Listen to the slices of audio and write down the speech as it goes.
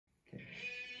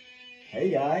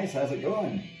Hey guys, how's it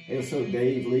going? Eu sou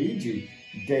Dave Lee, de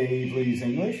Dave Lee's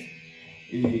English,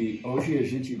 e hoje a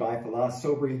gente vai falar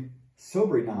sobre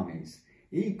sobrenomes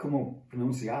e como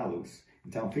pronunciá-los.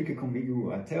 Então fica comigo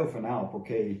até o final,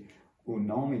 porque o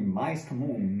nome mais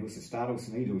comum nos Estados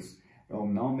Unidos é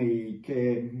um nome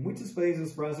que muitas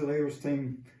vezes brasileiros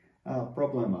têm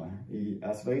problema, e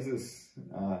às vezes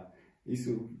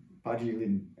isso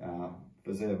pode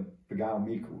fazer pegar o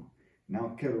mico.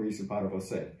 Não quero isso para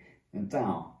você.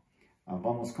 Então,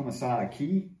 vamos começar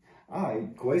aqui. E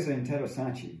coisa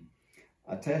interessante,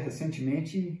 até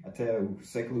recentemente, até o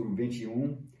século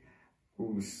XXI,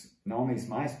 os nomes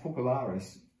mais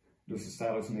populares dos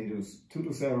Estados Unidos,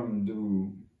 todos eram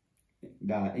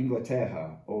da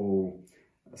Inglaterra, ou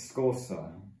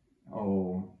Escócia,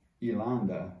 ou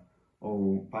Irlanda,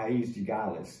 ou País de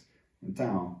Gales.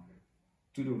 Então,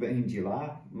 tudo vem de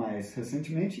lá, mas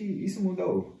recentemente isso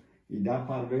mudou. E dá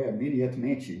para ver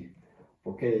imediatamente,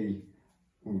 porque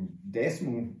o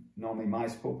 10º nome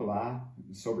mais popular,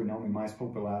 sobrenome mais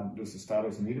popular dos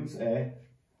Estados Unidos é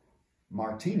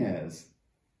Martinez.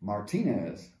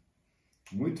 Martinez.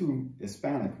 Muito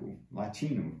hispânico,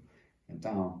 latino.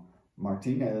 Então,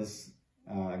 Martinez,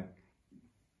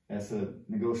 esse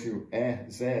negócio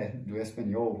Zé do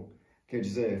espanhol, quer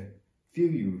dizer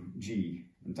filho de.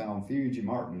 Então, filho de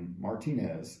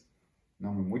Martinez.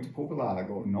 Nome muito popular.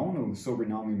 Agora, o nono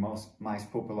sobrenome mais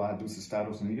popular dos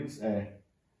Estados Unidos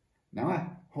não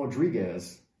é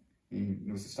Rodrigues.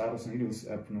 Nos Estados Unidos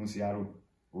é pronunciado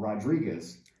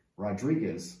Rodrigues.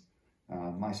 Rodrigues.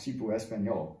 Mais tipo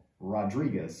espanhol.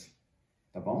 Rodrigues.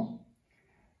 Tá bom?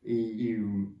 E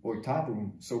o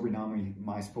 8º sobrenome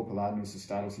mais popular nos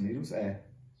Estados Unidos é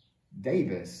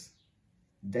Davis.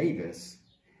 Davis.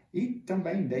 E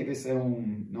também Davis é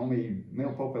um nome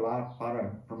meio popular para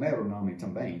primeiro nome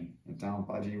também. Então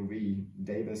pode ouvir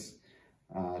Davis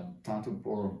tanto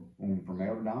por um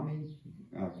primeiro nome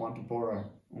quanto por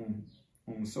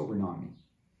um sobrenome.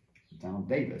 Então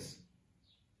Davis.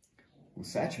 O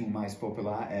 7º mais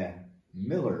popular é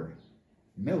Miller.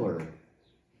 Miller.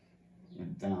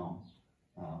 Então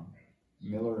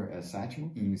Miller é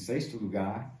 7º. E em 6º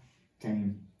lugar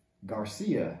tem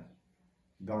Garcia.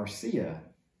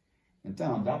 Garcia.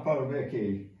 Então, dá para ver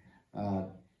que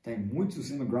tem muitos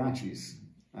imigrantes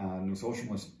nas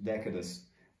últimas décadas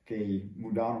que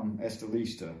mudaram esta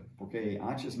lista, porque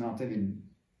antes não teve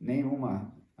nenhum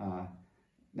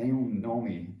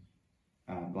nome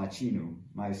latino,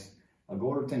 mas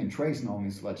agora tem 3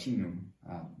 nomes latinos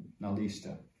na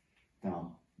lista.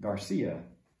 Então, Garcia.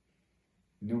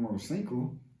 Número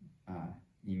 5,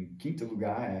 em 5º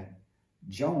lugar é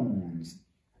Jones.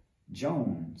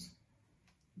 Jones.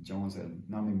 Jones é um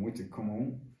nome muito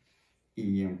comum.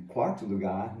 E em 4º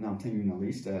lugar, não tenho na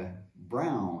lista, é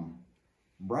Brown.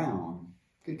 Brown.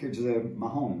 O que quer dizer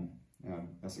marrom?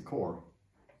 Essa cor.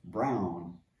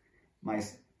 Brown.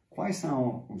 Mas quais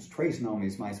são os 3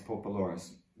 nomes mais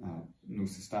populares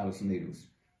nos Estados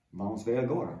Unidos? Vamos ver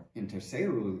agora. Em 3º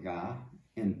lugar,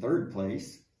 in 3rd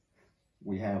place,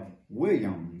 we have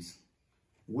Williams.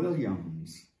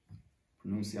 Williams.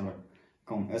 Pronunciar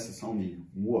com esse som de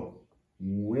W.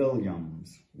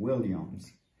 Williams,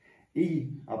 Williams.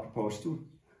 E, a propósito,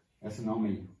 esse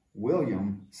nome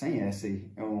William, sem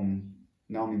S, é um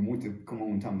nome muito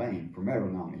comum também,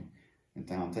 primeiro nome.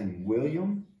 Então, tem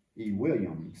William e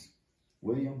Williams.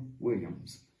 William,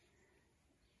 Williams.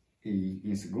 E,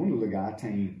 em 2º lugar,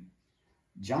 tem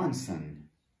Johnson.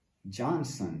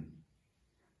 Johnson.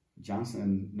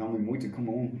 Johnson, nome muito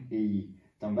comum. E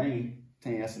também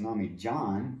tem esse nome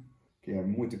John, que é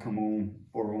muito comum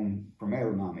por um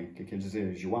primeiro nome, que quer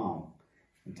dizer João.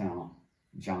 Então,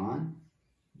 John,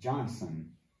 Johnson.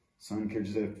 Son quer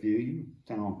dizer filho.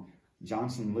 Então,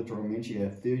 Johnson literalmente é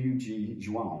filho de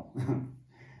João.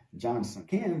 Johnson.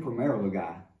 Quem é em primeiro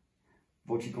lugar?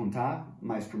 Vou te contar,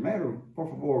 mas primeiro, por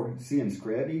favor, se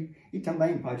inscreve. E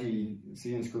também pode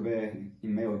se inscrever em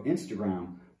meu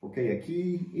Instagram, porque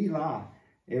aqui e lá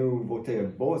eu vou ter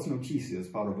boas notícias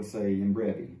para você em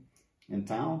breve.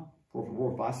 Então, por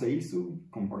favor, faça isso,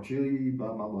 compartilhe,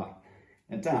 blá, blá, blá.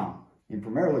 Então, em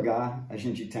primeiro lugar, a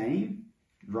gente tem,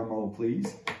 drumroll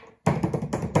please,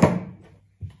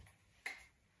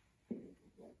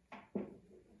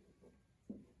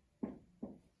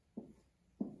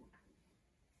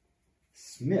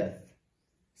 Smith.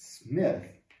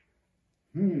 Smith.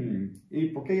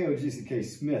 E por que eu disse que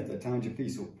Smith é tão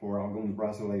difícil por alguns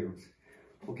brasileiros?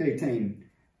 Porque tem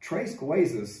 3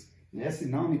 coisas nesse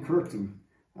nome curto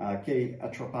que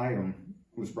atrapalham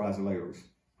os brasileiros.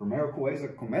 Primeira coisa,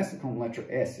 começa com letra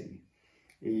S.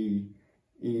 E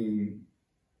em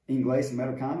inglês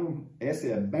americano, S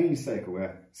é bem seco,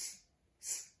 é S.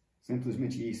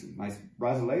 Simplesmente isso. Mas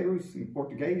brasileiros, em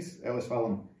português, elas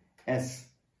falam S,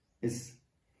 is.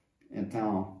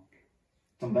 Então,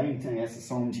 também tem essa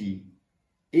som de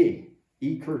I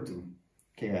curto,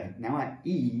 que não é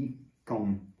I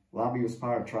com lábios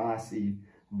para trás e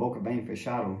boca bem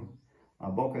fechada. A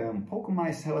boca é um pouco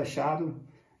mais relaxada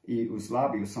e os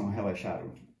lábios são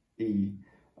relaxados. E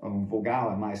o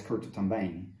vogal é mais curto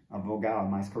também. A vogal é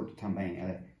mais curto também.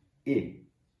 É E.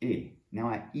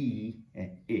 Não é I,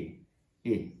 é E.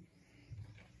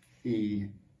 E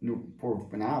por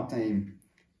final tem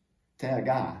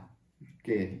TH,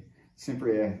 que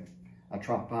sempre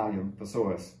atrapalha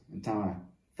pessoas. Então é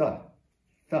th.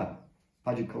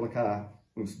 Pode colocar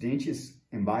os dentes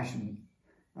embaixo,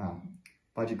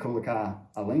 pode colocar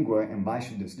a língua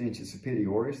embaixo dos dentes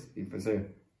superiores e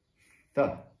fazer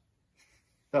th.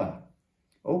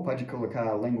 Ou pode colocar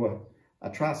a língua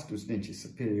atrás dos dentes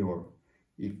superiores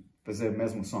e fazer o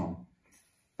mesmo som.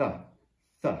 Th.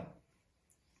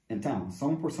 Então,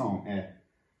 som por som é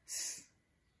s,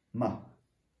 ma,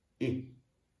 I,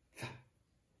 th.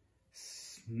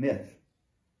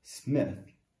 Smith.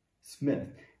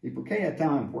 E por que é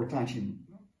tão importante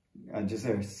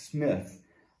dizer Smith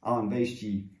ao invés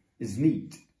de is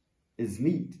meat?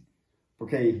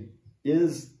 Porque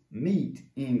is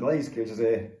meat em inglês quer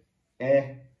dizer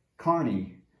é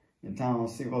carne. Então,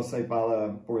 se você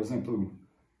fala, por exemplo,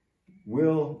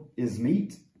 Will is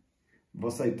meat,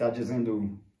 você está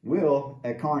dizendo Will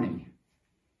é carne.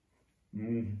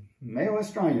 Meio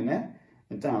estranho, né?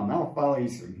 Então, não fala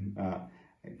isso.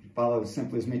 Fala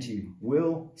simplesmente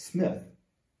Will Smith.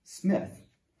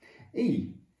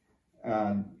 E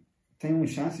tem uma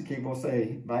chance que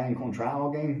você vai encontrar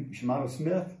alguém chamado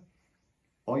Smith.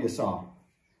 Olha só.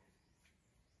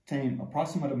 Tem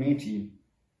aproximadamente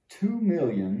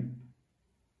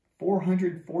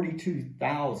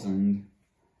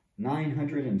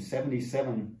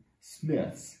 2.442.977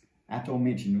 Smiths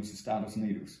atualmente nos Estados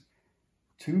Unidos.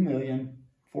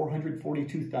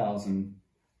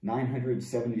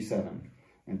 2.442.977.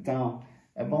 Então,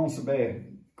 é bom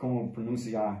saber como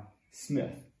pronunciar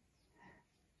Smith.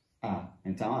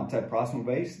 Então, até a próxima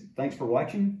vez. Thanks for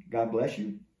watching. God bless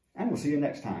you. And we'll see you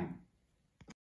next time.